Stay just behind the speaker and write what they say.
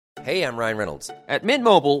Hey, I'm Ryan Reynolds. At Mint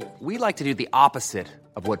Mobile, we like to do the opposite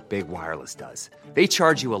of what Big Wireless does. They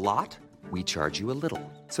charge you a lot, we charge you a little.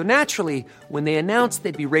 So naturally, when they announced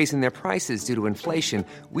they'd be raising their prices due to inflation,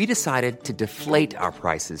 we decided to deflate our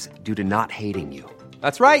prices due to not hating you.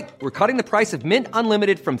 That's right. We're cutting the price of Mint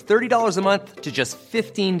Unlimited from $30 a month to just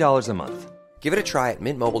 $15 a month. Give it a try at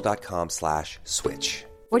mintmobile.com/switch.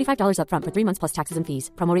 $45 up front for 3 months plus taxes and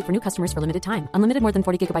fees. Promo rate for new customers for limited time. Unlimited more than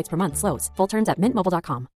 40 gigabytes per month. Slows full terms at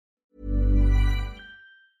mintmobile.com.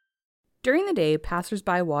 During the day,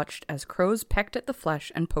 passers-by watched as crows pecked at the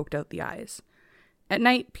flesh and poked out the eyes. At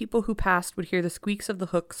night, people who passed would hear the squeaks of the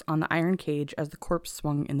hooks on the iron cage as the corpse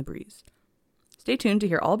swung in the breeze. Stay tuned to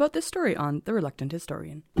hear all about this story on The Reluctant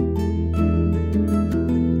Historian.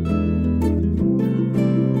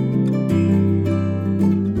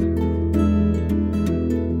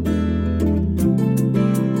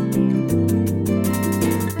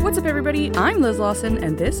 What's up, everybody? I'm Liz Lawson,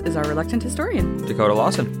 and this is our Reluctant Historian. Dakota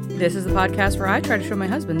Lawson. This is the podcast where I try to show my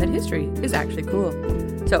husband that history is actually cool.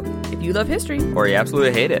 So, if you love history, or you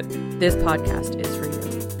absolutely hate it, this podcast is for you.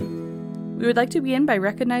 We would like to begin by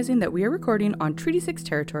recognizing that we are recording on Treaty 6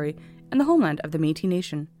 territory and the homeland of the Métis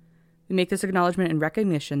Nation. We make this acknowledgement in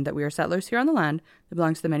recognition that we are settlers here on the land that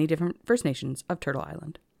belongs to the many different First Nations of Turtle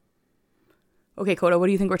Island. Okay, Coda, what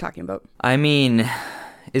do you think we're talking about? I mean,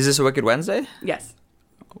 is this a Wicked Wednesday? Yes.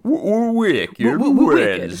 Wicked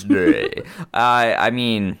Wednesday. I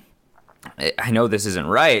mean, I know this isn't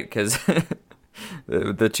right because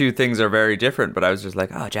the two things are very different. But I was just like,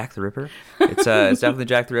 oh, Jack the Ripper. It's definitely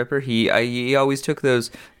Jack the Ripper. He always took those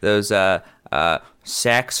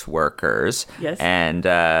sex workers, yes, and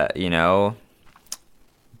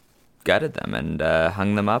gutted them and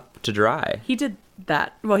hung them up to dry. He did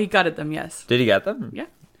that. Well, he gutted them. Yes. Did he get them? Yeah.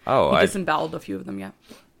 Oh, he disemboweled a few of them. Yeah.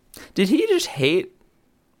 Did he just hate?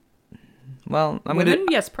 Well, Women?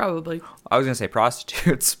 Yes, probably. I was gonna say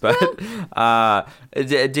prostitutes, but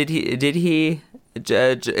did he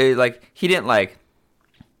like he didn't like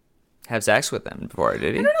have sex with them before,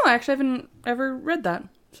 did he? I don't know. I actually haven't ever read that,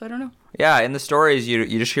 so I don't know. Yeah, in the stories,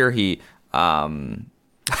 you just hear he you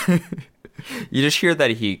just hear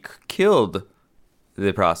that he killed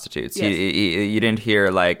the prostitutes. Yes. You didn't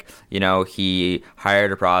hear like, he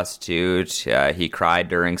hired a prostitute, he cried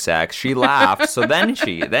during sex, she laughed, so then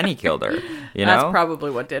he killed her. That's probably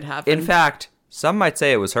what did happen. In fact, some might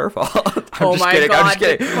say it was her fault. Oh my God,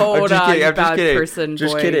 Dakota, I'm bad kidding. person,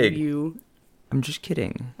 Just boy, kidding. you. I'm just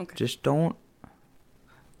kidding. Okay. Just don't.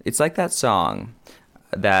 It's like that song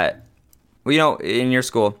that, in your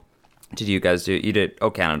school. Did you guys do? You did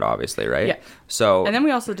O Canada, obviously, right? Yeah. So. And then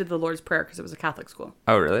we also did the Lord's Prayer because it was a Catholic school.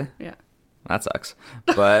 Oh, really? Yeah. That sucks.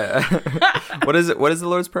 But what is it? What is the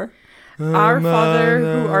Lord's Prayer? Our Father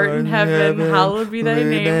who art in heaven, hallowed be thy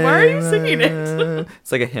name. Why are you singing it?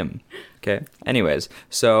 It's like a hymn. Okay. Anyways,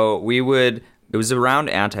 so it was around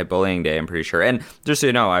Anti-Bullying Day, I'm pretty sure. And just so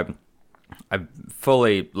you know, I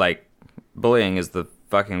fully like bullying is the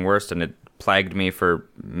fucking worst, and it plagued me for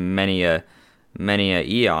many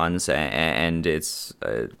eons, and it's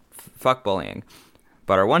fuck bullying.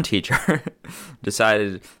 But our one teacher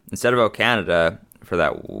decided, instead of O Canada, for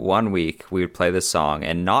that 1 week, we would play this song,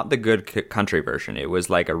 and not the good country version. It was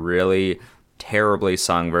like a really terribly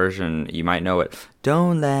sung version. You might know it.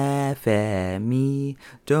 Don't laugh at me,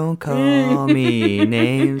 don't call me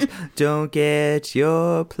names, don't get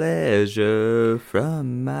your pleasure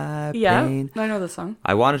from my pain. Yeah, I know the song.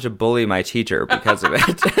 I wanted to bully my teacher because of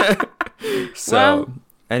it. So,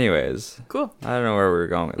 anyways. Cool. I don't know where we were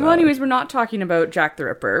going with that. Well, anyways, we're not talking about Jack the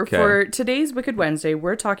Ripper. Okay. For today's Wicked Wednesday,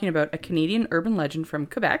 we're talking about a Canadian urban legend from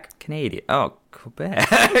Quebec. Canadian. Oh, Quebec.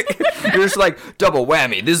 You're just like, double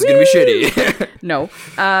whammy. This is going to be shitty. No.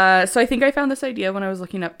 So I think I found this idea when I was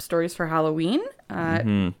looking up stories for Halloween.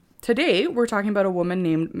 Today, we're talking about a woman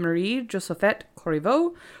named Marie Josephette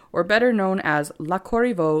Corriveau, or better known as La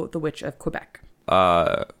Corriveau, the Witch of Quebec.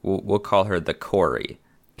 We'll call her the Corrie.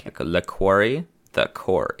 Like La Corrie, the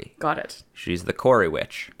Corrie. Got it. She's the Corrie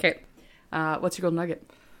Witch. Okay. What's your golden nugget?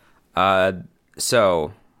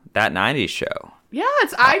 So, that 90s show. Yeah,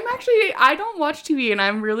 I don't watch TV, and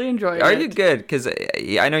I'm really enjoying it. Are you good? Because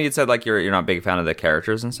I know you said like you're not a big fan of the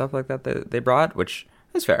characters and stuff like that they brought, which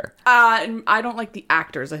is fair. And I don't like the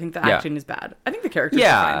actors. I think the acting is bad. I think the characters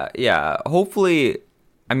are fine. Yeah. Hopefully,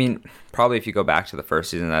 I mean, probably if you go back to the first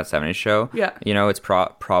season of that 70s show, it's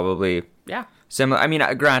probably similar. I mean,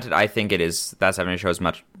 granted, I think that 70s show is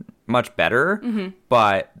much, much better,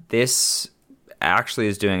 but this actually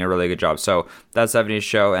is doing a really good job. So that 70s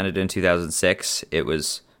show ended in 2006. It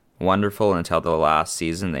was wonderful until the last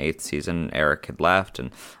season, the 8th season. Eric had left and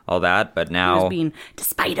all that, but now he was being to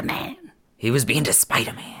Spider-Man. He was being to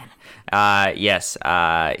Spider-Man. Yes.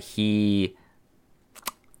 He.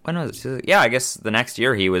 When was it? Yeah, I guess the next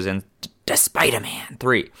year he was in Spider-Man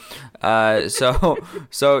 3.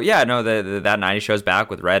 So yeah, no, that 90s show's back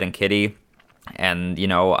with Red and Kitty, and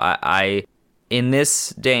I in this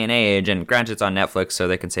day and age, and granted it's on Netflix, so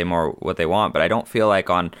they can say more what they want, but I don't feel like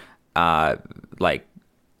on like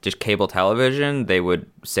just cable television they would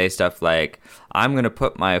say stuff like, "I'm gonna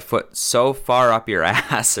put my foot so far up your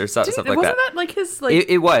ass" or stuff like that. Wasn't that like his like?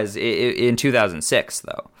 It was in 2006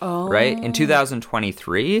 though. Oh. Right, in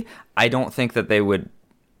 2023, I don't think that they would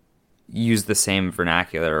use the same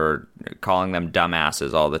vernacular or calling them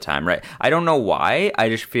dumbasses all the time. Right? I don't know why. I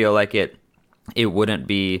just feel like it wouldn't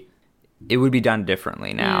be. It would be done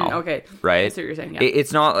differently now. Okay. Right. That's what you're saying. Yeah.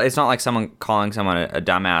 It's not like someone calling someone a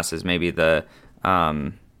dumbass is maybe the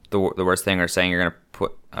worst thing, or saying you're gonna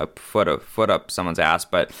put a foot up someone's ass.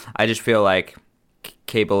 But I just feel like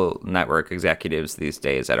cable network executives these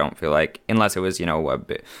days, I don't feel like, unless it was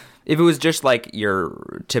if it was just like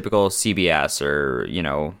your typical CBS or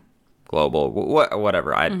Global,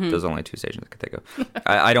 whatever. There's only 2 stations I could think of.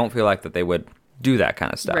 I don't feel like that they would do that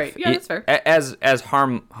kind of stuff. Right. Yeah, that's fair. As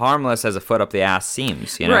harmless as a foot up the ass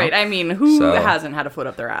seems, Right. I mean, who hasn't had a foot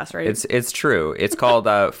up their ass, right? It's true. It's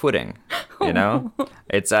called footing.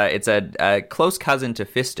 It's a close cousin to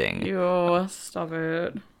fisting. Ew, stop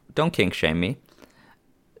it. Don't kink shame me.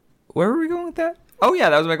 Where were we going with that? Oh yeah,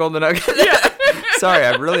 that was my golden nugget. Yeah. Sorry,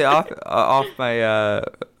 I'm really off my.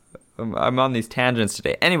 I'm on these tangents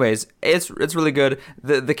today. Anyways, it's really good.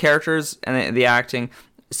 The characters and the acting.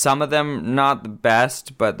 Some of them not the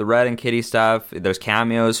best, but the Red and Kitty stuff, there's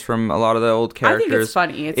cameos from a lot of the old characters. I think it's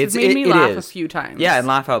funny. It's made me laugh a few times. Yeah, and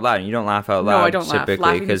laugh out loud. And you don't laugh out loud. No, I don't typically,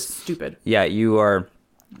 laugh. Laughing is stupid. Yeah,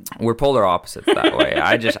 we're polar opposites that way.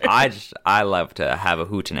 I love to have a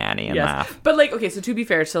hootenanny and laugh. But okay, so to be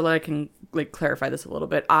fair, so that I can clarify this a little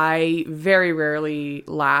bit, I very rarely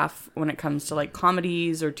laugh when it comes to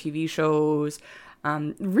comedies or TV shows.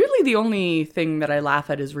 Really, the only thing that I laugh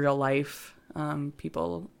at is real life.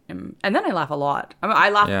 People, and then I laugh a lot. I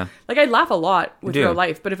laugh I laugh a lot with real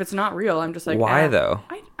life, but if it's not real, I'm just like, why though?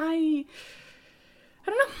 I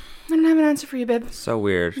don't know. I don't have an answer for you, babe. So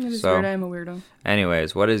weird. It is weird. I'm a weirdo.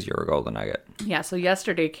 Anyways, what is your golden nugget? Yeah, so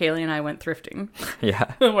yesterday Kaylee and I went thrifting.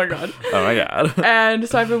 Yeah. Oh my god. And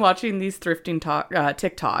so I've been watching these thrifting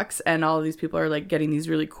TikToks, and all of these people are getting these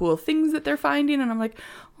really cool things that they're finding, and I'm like,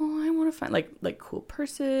 oh, I want to find like cool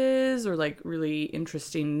purses or really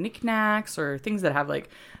interesting knickknacks or things that have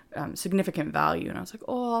significant value. And I was like,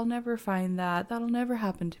 oh, I'll never find that. That'll never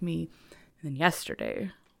happen to me. And then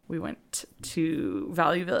yesterday we went to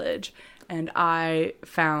Value Village and I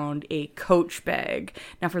found a Coach bag.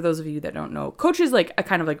 Now, for those of you that don't know, Coach is a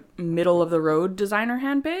kind of middle of the road designer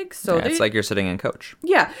handbag. So it's like you're sitting in Coach.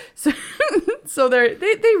 Yeah. So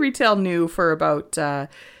they retail new for about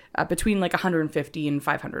between $150 and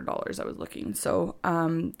 $500. I was looking. So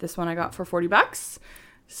this one I got for $40.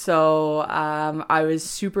 So I was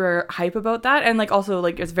super hype about that, and also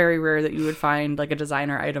it's very rare that you would find a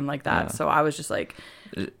designer item like that. Yeah. So I was just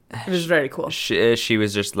it was very cool. She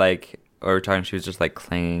was just she was just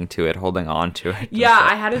clinging to it, holding on to it. Yeah,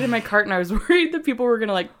 I had it in my cart, and I was worried that people were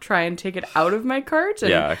gonna try and take it out of my cart.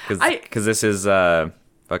 And yeah, because this is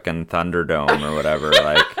fucking Thunderdome or whatever.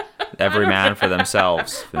 Every man for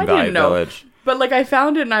themselves in Value Village. But I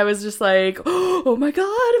found it and I was just oh my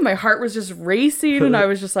god, and my heart was just racing, and I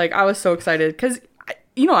was just I was so excited because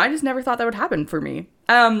I just never thought that would happen for me.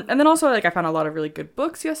 And then also I found a lot of really good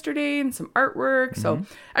books yesterday and some artwork. Mm-hmm. So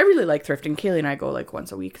I really like thrifting. Kaylee and I go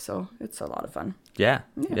once a week, so it's a lot of fun. Yeah.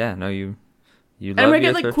 No, you love and we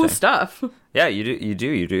get cool stuff. Yeah, you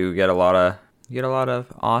do get a lot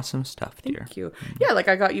of awesome stuff, dear. Thank you. Yeah,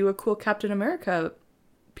 I got you a cool Captain America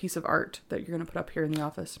piece of art that you're going to put up here in the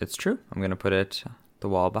office. It's true. I'm going to put it the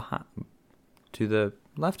wall behind, to the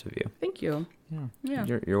left of you. Thank you. Yeah.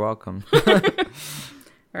 You're welcome.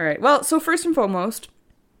 All right. Well, so first and foremost,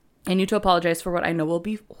 I need to apologize for what I know will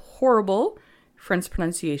be horrible French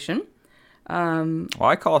pronunciation. Well,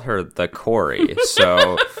 I called her the Corey,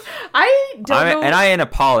 so I don't know. And I ain't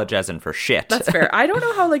apologizing for shit. That's fair. I don't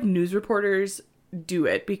know how news reporters do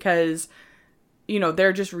it because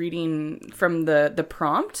they're just reading from the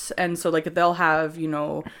prompts, and so they'll have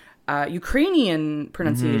Ukrainian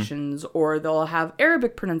pronunciations, mm-hmm. or they'll have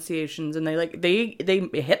Arabic pronunciations, and they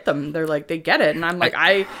hit them. They're they get it, and I'm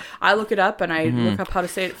I look it up and I mm-hmm. look up how to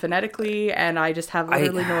say it phonetically, and I just have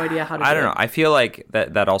literally no idea how to. I don't know. I feel like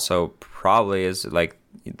that also probably is they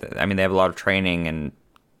have a lot of training and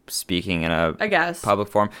speaking in a public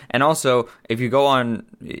forum, and also if you go on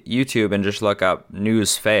YouTube and just look up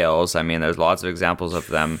news fails, there's lots of examples of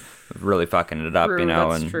them really fucking it up, True, you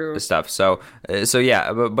know, that's and true. stuff. So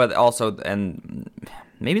yeah, but also, and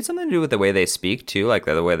maybe it's something to do with the way they speak too, like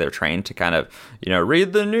the way they're trained to kind of, you know,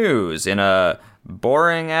 read the news in a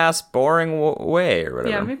boring way or whatever.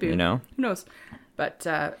 Yeah, maybe. You know, who knows? But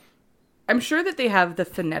I'm sure that they have the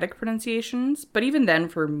phonetic pronunciations, but even then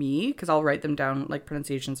for me, because I'll write them down like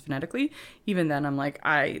pronunciations phonetically, even then I'm like,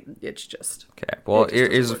 it's just okay. Well, it just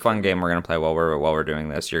here's a doesn't fun work. game we're gonna play while we're doing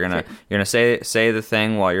this. You're gonna say the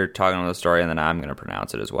thing while you're talking on the story, and then I'm gonna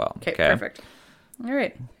pronounce it as well. Okay, perfect. All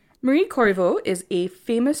right. Marie Corriveau is a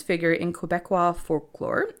famous figure in Quebecois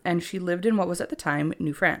folklore, and she lived in what was at the time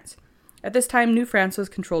New France. At this time, New France was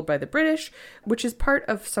controlled by the British, which is part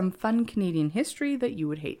of some fun Canadian history that you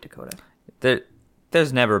would hate, Dakota.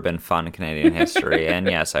 There's never been fun Canadian history, and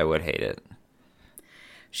yes, I would hate it.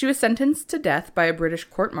 She was sentenced to death by a British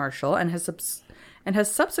court-martial and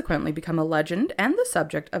has subsequently become a legend and the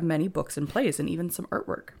subject of many books and plays and even some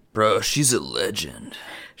artwork. Bro, she's a legend.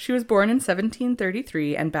 She was born in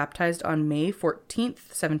 1733 and baptized on May 14th,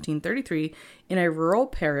 1733 in a rural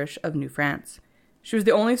parish of New France. She was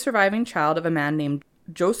the only surviving child of a man named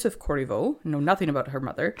Joseph Corriveau. Know nothing about her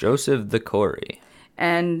mother. Joseph the Corey.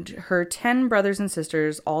 And her 10 brothers and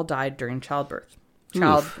sisters all died during childhood,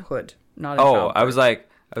 not in childbirth. I was like,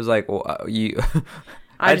 well, you.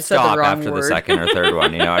 I I'd just said the stop wrong after the word. second or third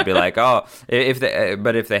one. You know, I'd be like, oh, if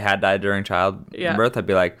they had died during childbirth, I'd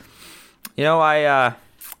be like, you know, I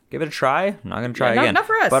give it a try. I'm not gonna try again. Not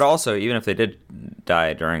for us. But also, even if they did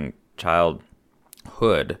die during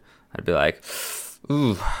childhood, I'd be like,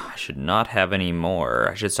 ooh, I should not have any more.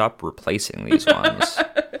 I should stop replacing these ones.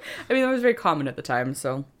 I mean, that was very common at the time,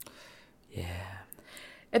 so. Yeah.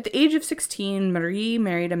 At the age of 16, Marie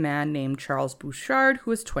married a man named Charles Bouchard,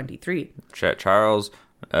 who was 23. Charles,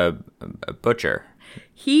 a butcher.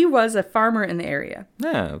 He was a farmer in the area.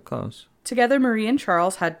 Yeah, close. Together, Marie and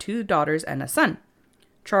Charles had 2 daughters and a son.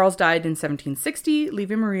 Charles died in 1760,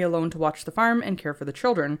 leaving Marie alone to watch the farm and care for the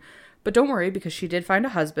children. But don't worry, because she did find a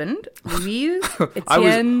husband, Louise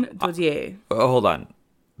Etienne Dodier. Hold on.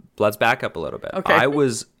 Let's back up a little bit. Okay. I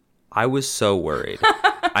was so worried.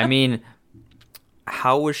 I mean,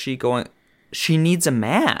 how was she going? She needs a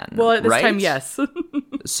man. Well, at this right? time, yes.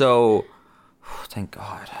 So, thank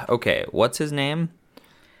God. Okay, what's his name?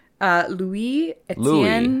 Louis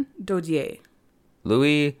Etienne Dodier.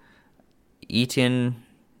 Louis Etienne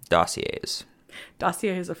Dossiers.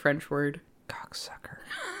 Dossier is a French word. Cocksucker.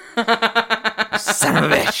 Son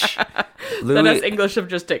of a bitch. Then us English have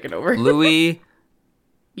just taken over. Louis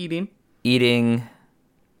Eating.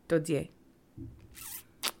 Dodier.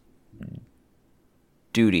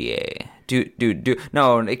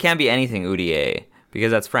 No, it can't be anything Oudier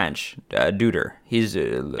because that's French. Duder. He's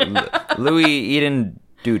Louis Eden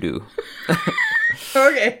Doodoo.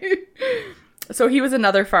 Okay. So he was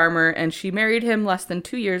another farmer, and she married him less than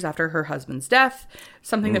 2 years after her husband's death.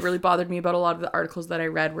 Something that really bothered me about a lot of the articles that I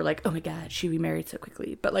read were like, oh my God, she remarried so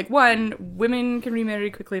quickly. But like, one, women can remarry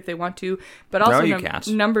quickly if they want to. But also, No, you can't.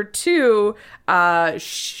 Number 2,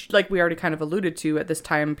 like we already kind of alluded to, at this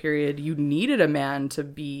time period, you needed a man to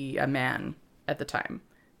be a man at the time.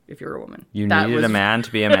 If you're a woman, You needed a man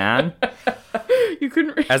to be a man. You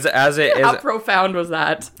couldn't. How profound was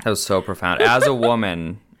that? That was so profound. As a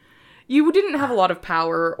woman, You didn't have a lot of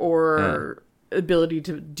power or ability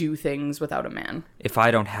to do things without a man. if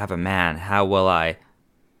I don't have a man, how will I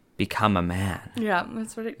become a man? Yeah,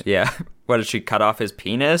 that's what it. Yeah. What, did she cut off his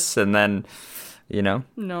penis and then, you know,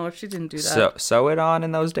 No, she didn't do that. sew it on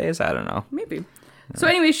in those days? I don't know. Maybe. So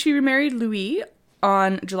anyway, she remarried Louis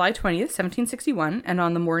on July 20th, 1761, and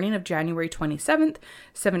on the morning of January 27th,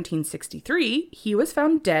 1763, he was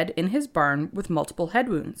found dead in his barn with multiple head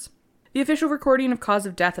wounds. The official recording of cause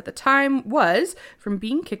of death at the time was from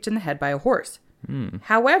being kicked in the head by a horse.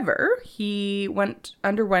 However, he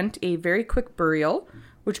underwent a very quick burial,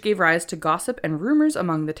 which gave rise to gossip and rumors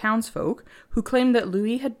among the townsfolk, who claimed that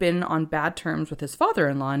Louis had been on bad terms with his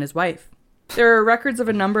father-in-law and his wife. There are records of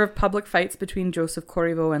a number of public fights between Joseph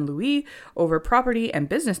Corriveau and Louis over property and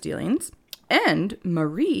business dealings, and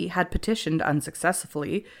Marie had petitioned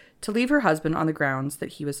unsuccessfully to leave her husband on the grounds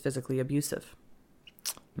that he was physically abusive.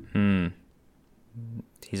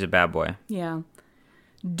 He's a bad boy. Yeah.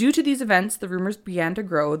 Due to these events, the rumors began to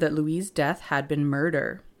grow that Louis' death had been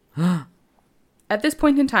murder. At this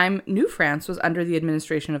point in time, New France was under the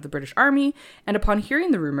administration of the British Army, and upon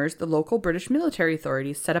hearing the rumors, the local British military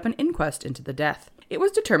authorities set up an inquest into the death. It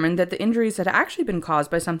was determined that the injuries had actually been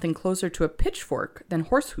caused by something closer to a pitchfork than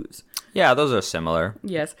horse hooves. Yeah, those are similar.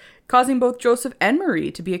 Yes, causing both Joseph and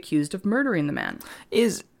Marie to be accused of murdering the man.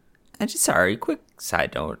 Sorry, quick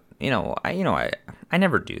side note. I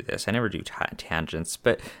never do this. I never do tangents,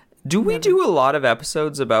 but Do we do a lot of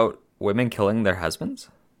episodes about women killing their husbands?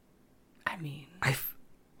 I mean...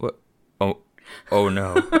 What? Oh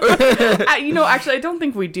no. Actually, I don't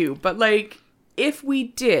think we do. But, like, if we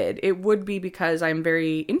did, it would be because I'm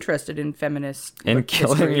very interested in feminist in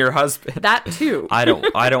killing history. your husband. That, too. I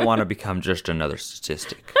don't want to become just another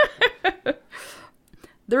statistic.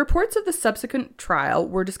 The reports of the subsequent trial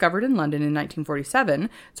were discovered in London in 1947,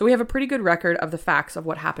 so we have a pretty good record of the facts of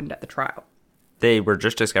what happened at the trial. They were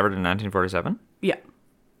just discovered in 1947? Yeah.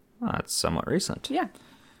 Oh, that's somewhat recent. Yeah.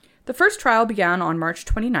 The first trial began on March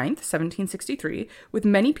 29th, 1763, with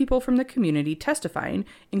many people from the community testifying,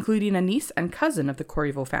 including a niece and cousin of the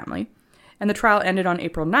Corriveau family. And the trial ended on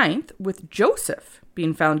April 9th, with Joseph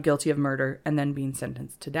being found guilty of murder and then being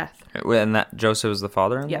sentenced to death. And that Joseph was the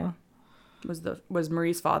father-in-law? Yeah. Was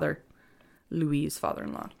Marie's father, Louis'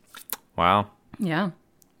 father-in-law. Wow. Yeah.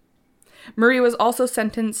 Marie was also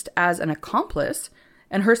sentenced as an accomplice,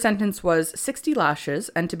 and her sentence was 60 lashes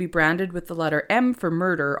and to be branded with the letter M for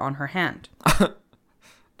murder on her hand.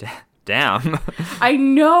 Damn. I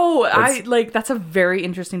know. That's a very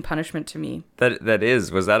interesting punishment to me. That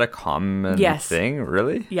is. Was that a common thing?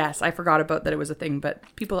 Really? Yes. I forgot about that it was a thing, but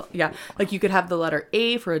people, yeah. Like you could have the letter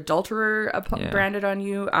A for adulterer branded on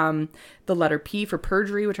you. The letter P for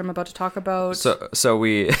perjury, which I'm about to talk about. So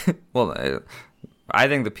we, I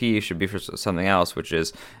think the P should be for something else, which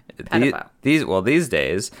is these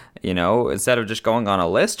days, instead of just going on a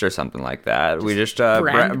list or something like that, we just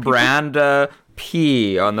brand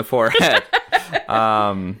P on the forehead.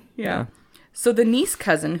 Yeah. So the niece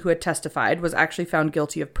cousin who had testified was actually found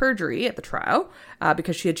guilty of perjury at the trial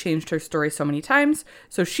because she had changed her story so many times.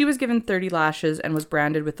 So she was given 30 lashes and was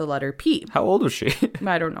branded with the letter P. How old was she?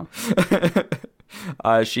 I don't know.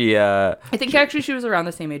 I think actually she was around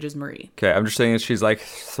the same age as Marie. Okay, I'm just saying she's like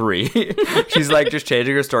 3. She's like just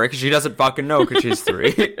changing her story because she doesn't fucking know because she's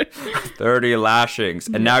 3. 30 lashings,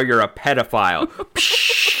 and now you're a pedophile.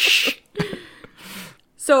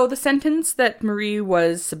 So the sentence that Marie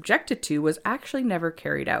was subjected to was actually never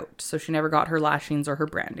carried out. So she never got her lashings or her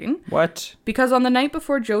branding. What? Because on the night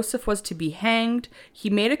before Joseph was to be hanged,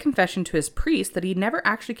 he made a confession to his priest that he never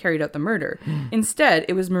actually carried out the murder. Instead,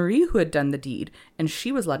 it was Marie who had done the deed, and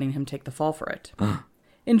she was letting him take the fall for it.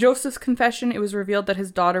 In Joseph's confession, it was revealed that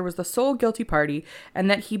his daughter was the sole guilty party,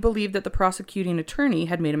 and that he believed that the prosecuting attorney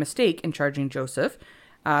had made a mistake in charging Joseph,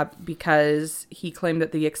 because he claimed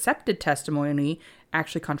that the accepted testimony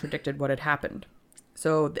actually contradicted what had happened.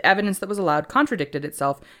 So the evidence that was allowed contradicted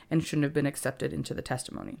itself and shouldn't have been accepted into the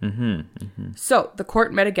testimony. So the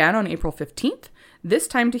court met again on April 15th, this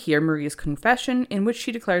time to hear Marie's confession, in which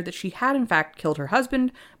she declared that she had in fact killed her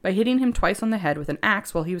husband by hitting him twice on the head with an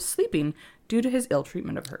axe while he was sleeping due to his ill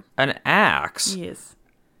treatment of her. An axe? Yes.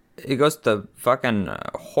 It goes to fucking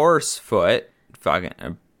horse foot,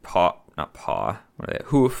 fucking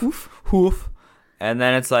hoof. And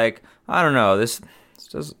then it's like, I don't know, this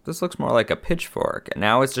looks more like a pitchfork. And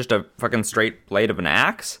now it's just a fucking straight blade of an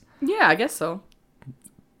axe? Yeah, I guess so.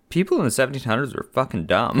 People in the 1700s were fucking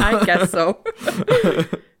dumb. I guess so.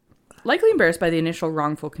 Likely embarrassed by the initial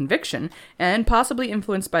wrongful conviction, and possibly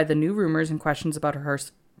influenced by the new rumors and questions about her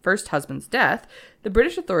first husband's death, the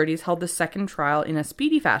British authorities held the second trial in a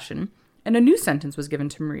speedy fashion, and a new sentence was given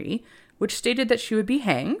to Marie, which stated that she would be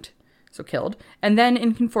hanged, so killed, and then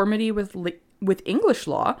in conformity with English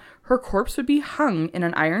law, her corpse would be hung in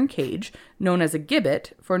an iron cage known as a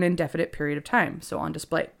gibbet for an indefinite period of time, so on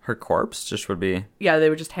display. Her corpse just would be... Yeah, they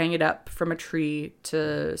would just hang it up from a tree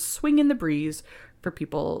to swing in the breeze for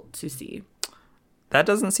people to see. That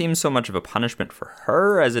doesn't seem so much of a punishment for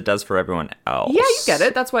her as it does for everyone else. Yeah, you get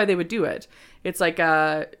it. That's why they would do it. It's like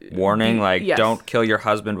a... warning, yes. Don't kill your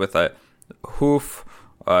husband with a hoof,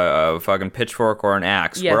 a fucking pitchfork, or an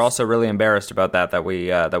axe. Yes. We're also really embarrassed about that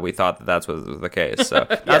we thought that was the case. So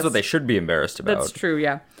that's Yes. what they should be embarrassed about. That's true,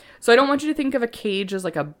 yeah. So I don't want you to think of a cage as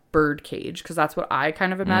like a bird cage, because that's what I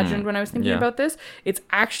kind of imagined when I was thinking about this. It's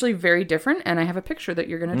actually very different, and I have a picture that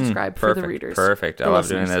you're going to describe for the readers. Perfect. I love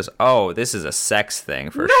doing this. Oh, this is a sex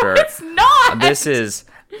thing for no, sure. No, it's not! This is...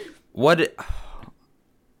 what...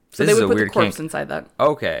 So they would put the corpse inside that.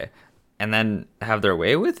 Okay. And then have their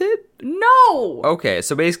way with it? No! Okay,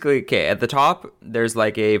 so basically, at the top, there's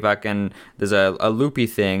like there's a loopy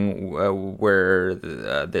thing where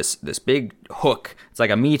this big hook, it's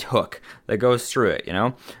like a meat hook that goes through it,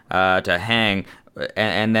 to hang.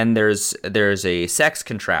 And then there's a sex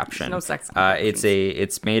contraption. There's no sex contraption.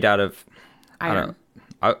 It's made out of... iron.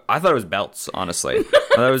 I thought it was belts, honestly. I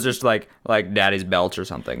thought it was just like daddy's belt or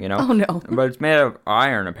something, Oh, no. But it's made out of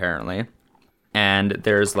iron, apparently. And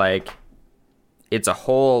there's it's a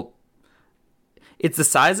whole... It's the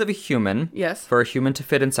size of a human. Yes. For a human to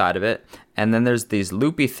fit inside of it. And then there's these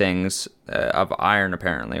loopy things of iron,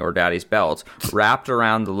 apparently, or daddy's belt, wrapped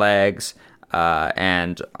around the legs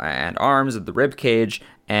and arms of the rib cage,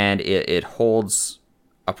 and it holds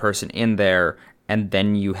a person in there, and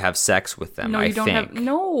then you have sex with them. No, you don't have.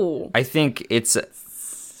 No. I think it's.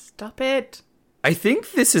 Stop it. I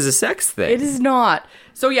think this is a sex thing. It is not.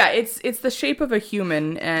 So yeah, it's the shape of a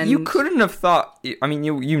human, and you couldn't have thought. I mean,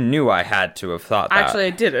 you knew I had to have thought that. Actually, I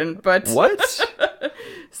didn't. But What?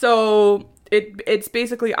 So it's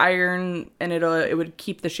basically iron, and it would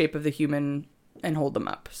keep the shape of the human and hold them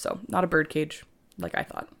up. So not a bird cage, like I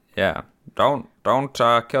thought. Yeah. Don't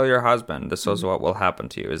kill your husband. This is what will happen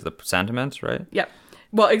to you. Is the sentiment, right? Yep.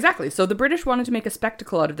 Well, exactly. So the British wanted to make a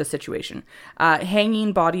spectacle out of the situation.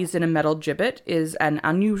 Hanging bodies in a metal gibbet is an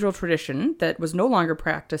unusual tradition that was no longer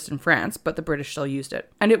practiced in France, but the British still used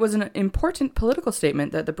it. And it was an important political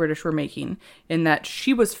statement that the British were making in that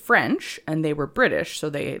she was French and they were British, so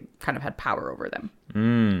they kind of had power over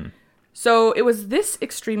them. So it was this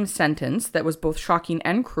extreme sentence that was both shocking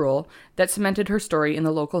and cruel that cemented her story in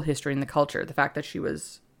the local history and the culture. The fact that she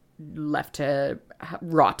was left to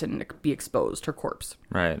rot and be exposed, her corpse,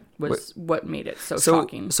 Right. was what made it so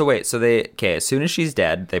shocking. So wait, as soon as she's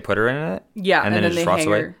dead, they put her in it? Yeah, and then it they just rots hang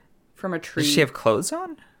away? her from a tree. Does she have clothes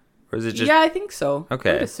on? Or is it just... Yeah, I think so.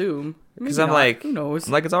 Okay. I would assume. Because Maybe I'm not. like... Who knows?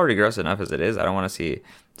 I'm like, it's already gross enough as it is. I don't want to see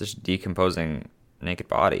just decomposing naked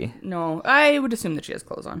body. No, I would assume that she has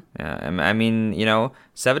clothes on. Yeah, I mean,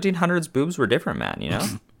 1700s boobs were different,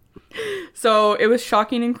 man, So it was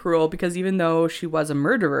shocking and cruel because even though she was a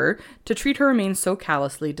murderer, to treat her remains so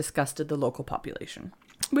callously disgusted the local population,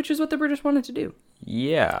 which is what the British wanted to do.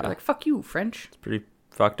 Yeah. They're like, fuck you, French. It's pretty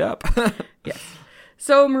fucked up. Yes.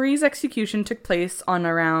 So Marie's execution took place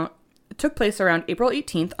around April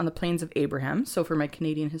 18th on the Plains of Abraham. So for my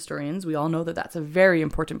Canadian historians, we all know that that's a very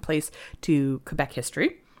important place to Quebec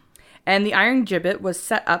history. And the iron gibbet was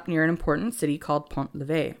set up near an important city called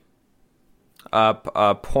Pont-l'Evêque. I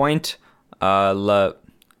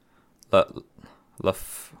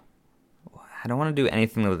don't want to do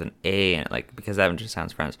anything with an A in it, because that just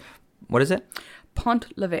sounds French. What is it?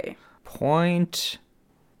 Pont-l'Evêque. Point.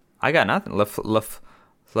 I got nothing.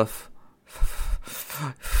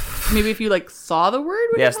 Maybe if you saw the word.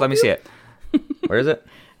 would it Yes, help let me you? see it. Where is it?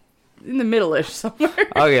 In the middle-ish somewhere.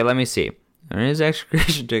 Okay, let me see. There is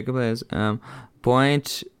execution taking place.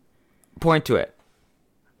 Point to it.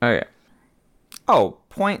 Okay. Oh,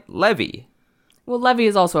 point levy. Well, levy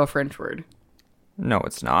is also a French word. No,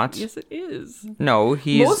 it's not. Yes, it is. No,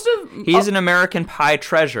 he's an American Pie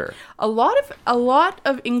treasure. A lot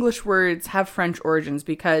of English words have French origins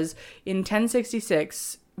because in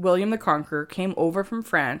 1066, William the Conqueror came over from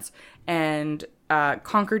France and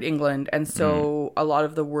conquered England, and so a lot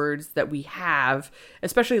of the words that we have,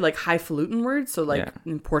 especially highfalutin words, so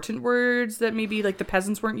important words that maybe the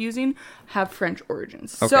peasants weren't using, have French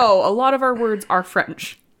origins. Okay. So a lot of our words are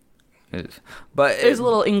French. But there's a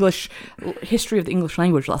little English history of the English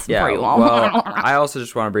language lesson for you all. Well, I also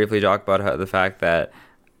just want to briefly talk about the fact that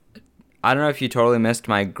I don't know if you totally missed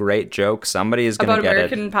my great joke. Somebody is going to get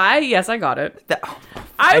American it. Pie? Yes, I got it.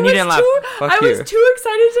 I was too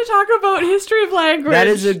excited to talk about history of language. That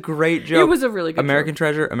is a great joke. It was a really good American joke.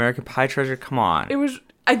 Treasure, American Pie treasure. Come on. It was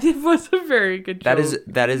a very good joke.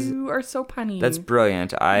 That is. You are so punny. That's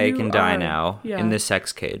brilliant. I can die now in this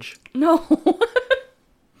sex cage. No.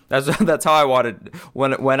 That's how I wanted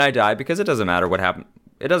when I die, because it doesn't matter what happens.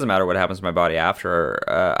 It doesn't matter what happens to my body after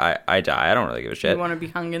I die. I don't really give a shit. You want to be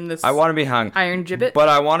hung in this? I want to be hung iron gibbet, but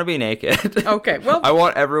I want to be naked. Okay, well, I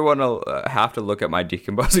want everyone to have to look at my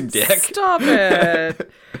decomposing dick. Stop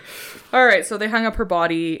it! All right, so they hung up her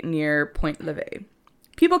body near Pont-l'Evêque.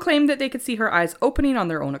 People claimed that they could see her eyes opening on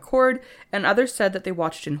their own accord, and others said that they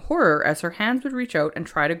watched in horror as her hands would reach out and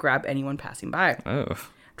try to grab anyone passing by. Oh.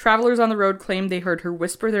 Travelers on the road claimed they heard her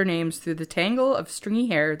whisper their names through the tangle of stringy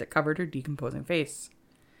hair that covered her decomposing face.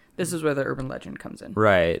 This is where the urban legend comes in.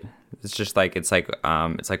 Right. It's just it's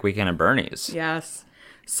like Weekend at Bernie's. Yes.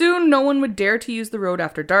 Soon, no one would dare to use the road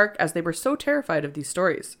after dark as they were so terrified of these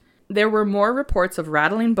stories. There were more reports of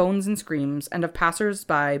rattling bones and screams, and of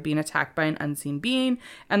passers-by being attacked by an unseen being,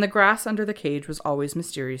 and the grass under the cage was always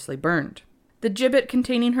mysteriously burned. The gibbet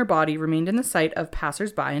containing her body remained in the sight of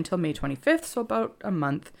passers-by until May 25th, so about a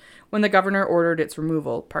month, when the governor ordered its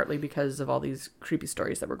removal, partly because of all these creepy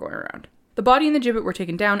stories that were going around. The body and the gibbet were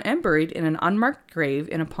taken down and buried in an unmarked grave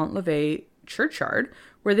in a Pont-l'Evêque churchyard,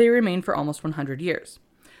 where they remained for almost 100 years.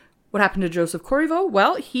 What happened to Joseph Corriveau?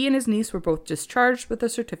 Well, he and his niece were both discharged with a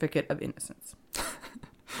certificate of innocence.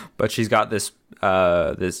 But she's got this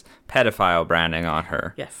this pedophile branding on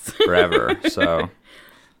her. Yes. Forever. So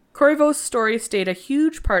Corriveau's story stayed a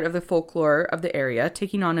huge part of the folklore of the area,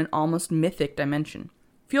 taking on an almost mythic dimension.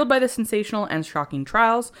 Fueled by the sensational and shocking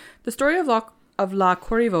trials, the story of La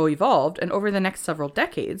Corriveau evolved, and over the next several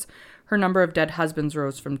decades, her number of dead husbands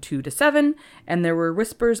rose from 2 to 7, and there were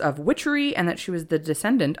whispers of witchery and that she was the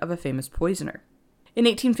descendant of a famous poisoner. In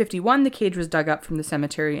 1851, the cage was dug up from the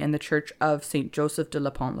cemetery in the church of St. Joseph de la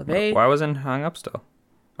Pont-l'Évêque. why wasn't it hung up still?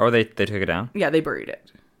 Or they took it down? Yeah, they buried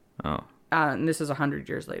it. Oh. And this is 100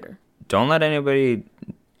 years later. Don't let anybody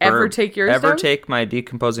Ever take yours down? take my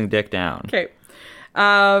decomposing dick down. Okay.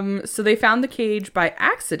 So they found the cage by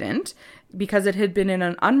accident because it had been in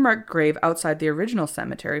an unmarked grave outside the original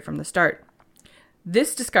cemetery from the start.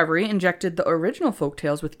 This discovery injected the original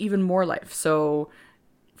folktales with even more life. So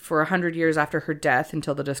for 100 years after her death,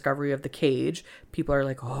 until the discovery of the cage, people are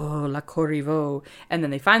like, oh, La Corriveau. And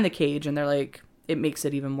then they find the cage and they're like, it makes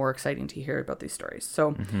it even more exciting to hear about these stories.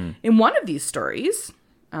 So in one of these stories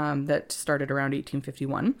that started around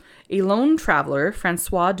 1851, a lone traveler,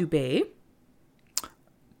 Francois Dubé.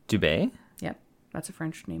 Dubé? Yep, that's a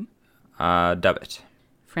French name. Dubbit.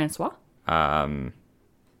 Francois?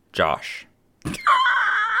 Josh.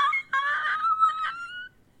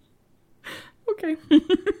 Okay.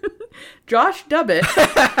 Josh Dubbit.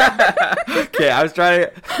 Okay, I was trying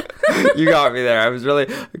to... You got me there. I was really...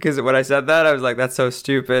 Because when I said that, I was like, that's so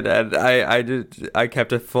stupid. And I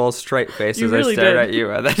kept a full straight face You as really I stared did. at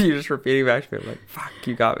you. And then you just repeating back to me. I'm like, fuck,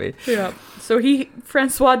 you got me. Yeah. So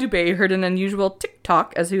Francois Dubé, heard an unusual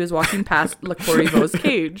tick-tock as he was walking past La Corriveau's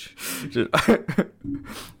cage.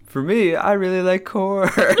 For me, I really like corn.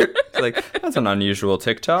 It's like, that's an unusual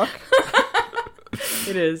TikTok.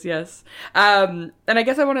 It is, yes. And I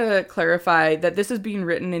guess I want to clarify that this is being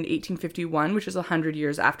written in 1851, which is 100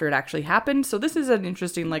 years after it actually happened. So this is an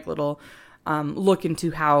interesting, little look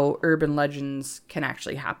into how urban legends can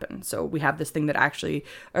actually happen. So we have this thing that actually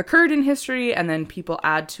occurred in history, and then people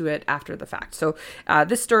add to it after the fact. So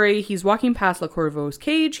this story, he's walking past La Corriveau's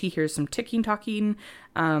cage. He hears some ticking, talking,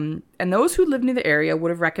 and those who live near the area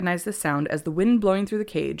would have recognized the sound as the wind blowing through the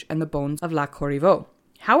cage and the bones of La Corriveau.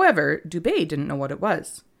 However, Dubé didn't know what it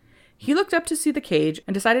was. He looked up to see the cage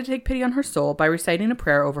and decided to take pity on her soul by reciting a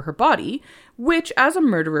prayer over her body, which, as a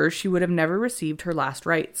murderer, she would have never received her last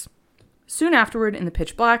rites. Soon afterward, in the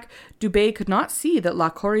pitch black, Dubé could not see that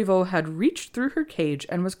La Corriveau had reached through her cage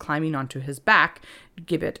and was climbing onto his back,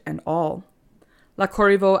 gibbet and all. La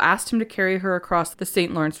Corriveau asked him to carry her across the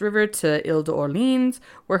St. Lawrence River to Ile d'Orleans,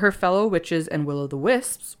 where her fellow witches and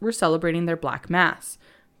will-o'-the-wisps were celebrating their Black Mass.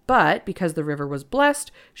 But, because the river was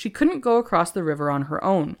blessed, she couldn't go across the river on her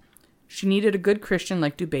own. She needed a good Christian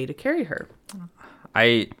like Dubé to carry her.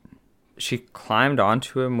 She climbed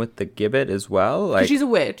onto him with the gibbet as well? Like, she's a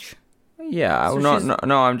witch. Yeah, So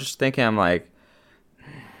no, I'm just thinking, I'm like,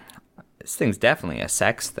 this thing's definitely a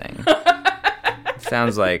sex thing.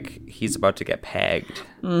 Sounds like he's about to get pegged.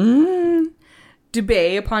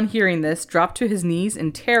 Dubé, upon hearing this, dropped to his knees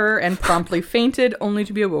in terror and promptly fainted, only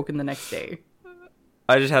to be awoken the next day.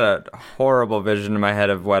 I just had a horrible vision in my head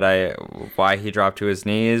of why he dropped to his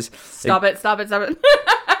knees. Stop it. I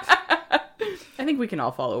think we can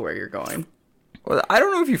all follow where you're going. Well, I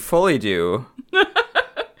don't know if you fully do. It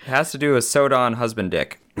has to do with soda on husband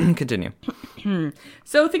dick. Continue.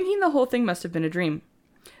 So, thinking the whole thing must have been a dream.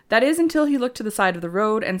 That is until he looked to the side of the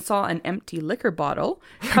road and saw an empty liquor bottle,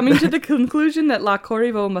 coming to the conclusion that La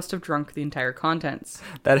Corriveau must have drunk the entire contents.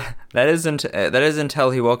 That is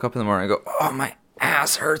until he woke up in the morning and go, oh, my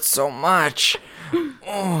ass hurts so much.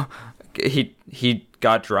 Oh, he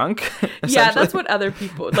got drunk. Yeah, that's what other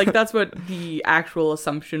people that's what the actual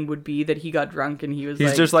assumption would be, that he got drunk and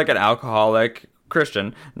he's just like an alcoholic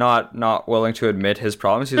Christian, not willing to admit his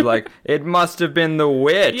problems. He's like, it must have been the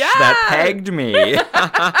witch that pegged me.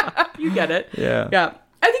 You get it. Yeah.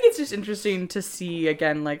 I think it's just interesting to see,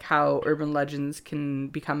 again, how urban legends can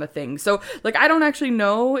become a thing. So, I don't actually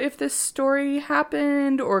know if this story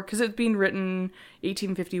happened, or because it's being written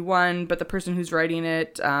 1851, but the person who's writing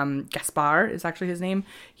it, Gaspar is actually his name.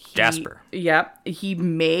 Jasper. Yeah. He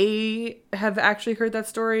may have actually heard that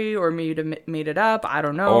story, or maybe made it up. I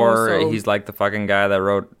don't know. Or he's like the fucking guy that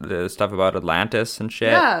wrote the stuff about Atlantis and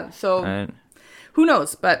shit. Yeah, so... Right? Who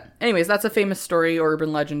knows? But anyways, that's a famous story or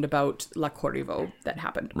urban legend about La Corriveau that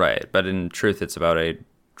happened. Right. But in truth, it's about a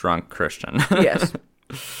drunk Christian. Yes.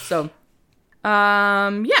 So,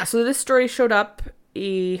 so this story showed up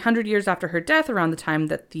 100 years after her death, around the time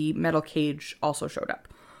that the metal cage also showed up.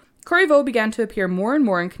 Corriveau began to appear more and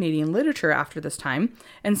more in Canadian literature after this time,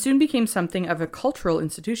 and soon became something of a cultural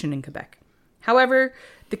institution in Quebec. However,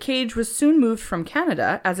 the cage was soon moved from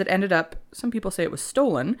Canada as it ended up, some people say it was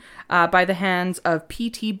stolen, by the hands of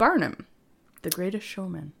P.T. Barnum, the Greatest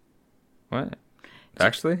Showman. What?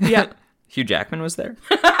 Actually? Yeah. Hugh Jackman was there?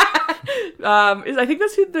 I think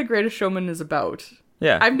that's who The Greatest Showman is about.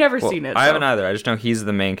 Yeah. I've never seen it. I haven't either. I just know he's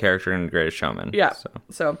the main character in The Greatest Showman. Yeah.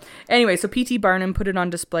 So P.T. Barnum put it on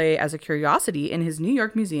display as a curiosity in his New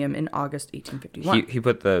York museum in August 1851. He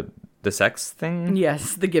put the sex thing?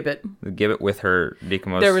 Yes, the gibbet. The gibbet with her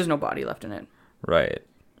decomposed... There was no body left in it. Right.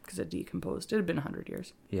 Because it decomposed. It had been 100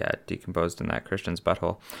 years. Yeah, decomposed in that Christian's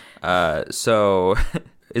butthole. So,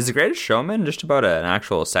 is The Greatest Showman just about an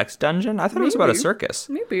actual sex dungeon? I thought it was about a circus.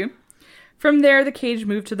 Maybe. From there, the cage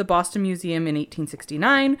moved to the Boston Museum in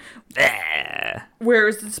 1869, where it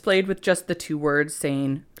was displayed with just the 2 words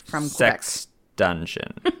saying, "From Quebec." Sex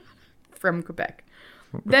dungeon. From Quebec.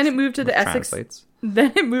 Then it moved to the Essex... Translates.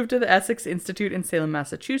 Then it moved to the Essex Institute in Salem,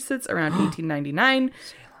 Massachusetts around 1899,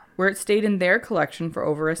 where it stayed in their collection for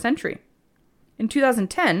over a century. In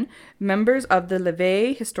 2010, members of the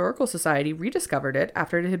Léveillé Historical Society rediscovered it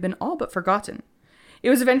after it had been all but forgotten. It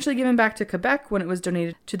was eventually given back to Quebec when it was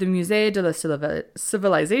donated to the Musée de la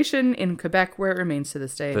Civilisation in Quebec, where it remains to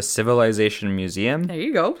this day. The Civilization Museum? There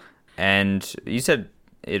you go. And you said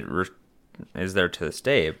it is there to this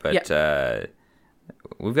day, but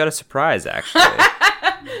we've got a surprise, actually.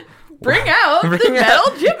 Bring out the metal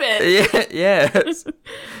gibbet! Yes.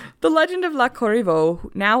 The legend of La Corriveau,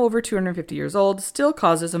 now over 250 years old, still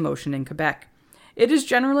causes emotion in Quebec. It is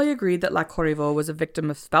generally agreed that La Corriveau was a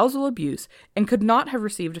victim of spousal abuse and could not have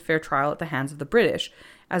received a fair trial at the hands of the British,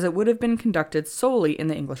 as it would have been conducted solely in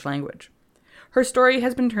the English language. Her story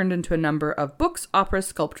has been turned into a number of books, operas,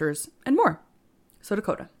 sculptures, and more. So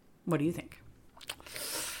Dakota, what do you think?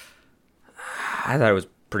 I thought it was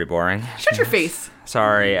pretty boring. Shut your face.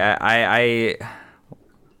 Sorry,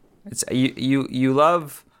 it's you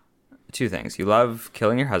love 2 things. You love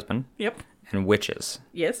killing your husband. Yep. And witches.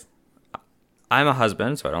 Yes. I'm a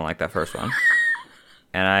husband, so I don't like that first one.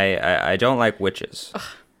 And I don't like witches.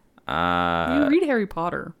 You read Harry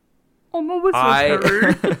Potter. Oh, my wizard.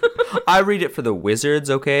 I read it for the wizards,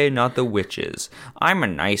 okay, not the witches. I'm a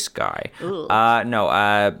nice guy.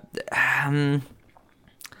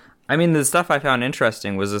 I mean, the stuff I found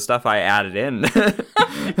interesting was the stuff I added in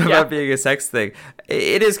about being a sex thing.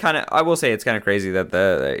 It is kind of, I will say it's kind of crazy that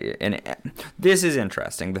this is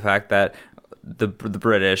interesting. The fact that the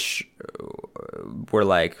British were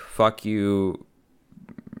like, fuck you,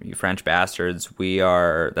 you French bastards.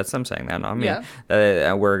 That's them saying that, not me. Yeah.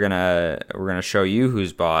 We're gonna show you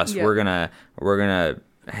who's boss. Yeah. We're gonna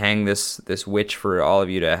hang this witch for all of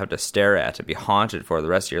you to have to stare at, to be haunted for the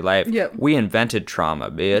rest of your life. Yep. We invented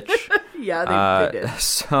trauma, bitch. Yeah, they did.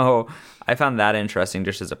 So I found that interesting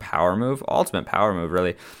just as a power move. Ultimate power move,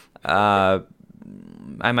 really. I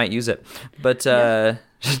might use it. But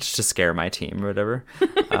just to scare my team or whatever.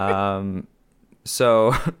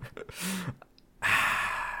 So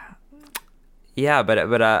yeah,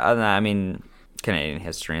 but I mean, Canadian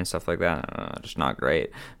history and stuff like that, just not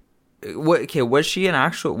great. Was she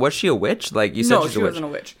a witch? Like you said, no, she wasn't a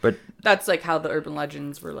witch. But that's like how the urban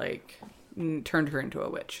legends were like turned her into a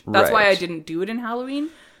witch. That's why I didn't do it in Halloween,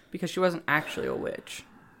 because she wasn't actually a witch.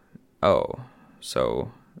 Oh,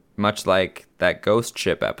 so much like that ghost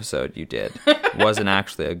ship episode you did wasn't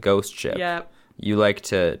actually a ghost ship. Yeah. You like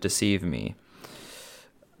to deceive me.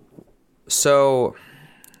 So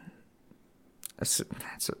it's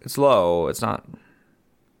low. It's not.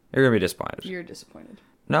 You're gonna be disappointed. You're disappointed.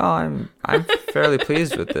 No, I'm fairly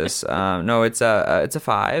pleased with this. No, it's a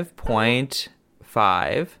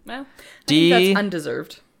 5.5. Well, I think that's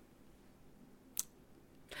undeserved.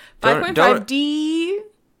 5.5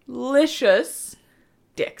 delicious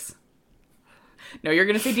dicks. No, you're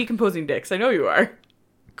gonna say decomposing dicks. I know you are.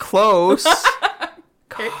 Close.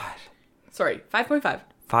 Okay. God. Sorry, 5.5.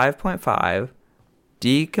 5.5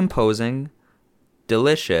 decomposing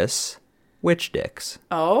delicious witch dicks.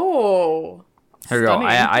 Oh. Here we go.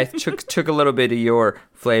 I took a little bit of your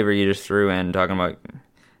flavor you just threw in, talking about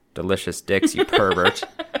delicious dicks, you pervert.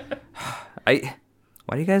 Why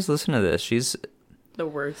do you guys listen to this? She's the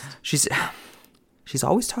worst. She's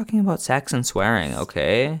always talking about sex and swearing,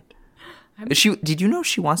 okay? Did you know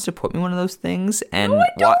she wants to put me one of those things and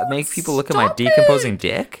make people look at my decomposing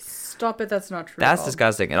dick? Stop it, that's not true. That's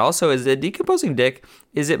disgusting. And also, is a decomposing dick,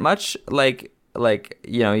 is it much like,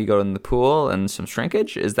 you know, you go in the pool and some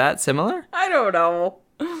shrinkage? Is that similar? I don't know.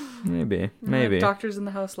 Maybe. Doctors in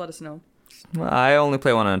the house, let us know. Well, I only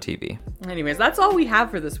play one on TV. Anyways, that's all we have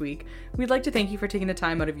for this week. We'd like to thank you for taking the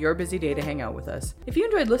time out of your busy day to hang out with us. If you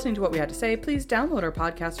enjoyed listening to what we had to say, please download our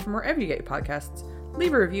podcast from wherever you get your podcasts.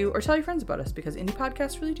 Leave a review or tell your friends about us because indie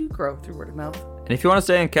podcasts really do grow through word of mouth. And if you want to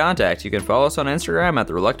stay in contact, you can follow us on Instagram at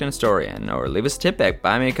The Reluctant Historian or leave us a tip at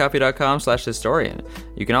buymeacoffee.com/historian.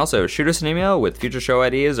 You can also shoot us an email with future show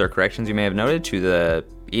ideas or corrections you may have noted to the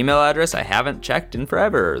email address I haven't checked in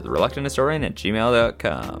forever,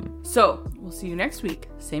 thereluctanthistorian@gmail.com. So, we'll see you next week.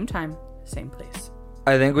 Same time, same place.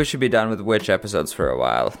 I think we should be done with witch episodes for a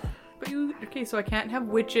while. But okay, so I can't have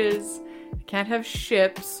witches, I can't have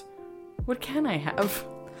ships. What can I have?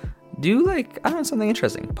 Do you I don't know, something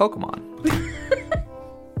interesting? Pokemon.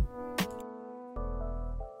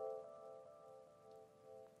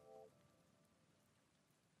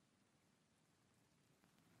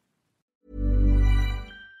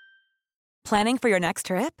 Planning for your next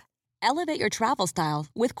trip? Elevate your travel style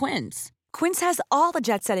with Quince. Quince has all the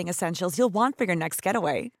jet-setting essentials you'll want for your next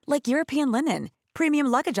getaway, like European linen, premium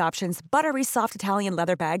luggage options, buttery soft Italian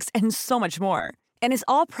leather bags, and so much more. And is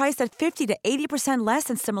all priced at 50 to 80% less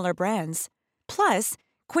than similar brands. Plus,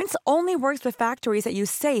 Quince only works with factories that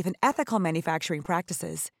use safe and ethical manufacturing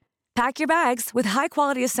practices. Pack your bags with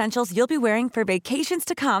high-quality essentials you'll be wearing for vacations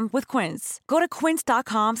to come with Quince. Go to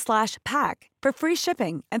quince.com/pack for free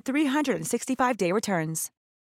shipping and 365-day returns.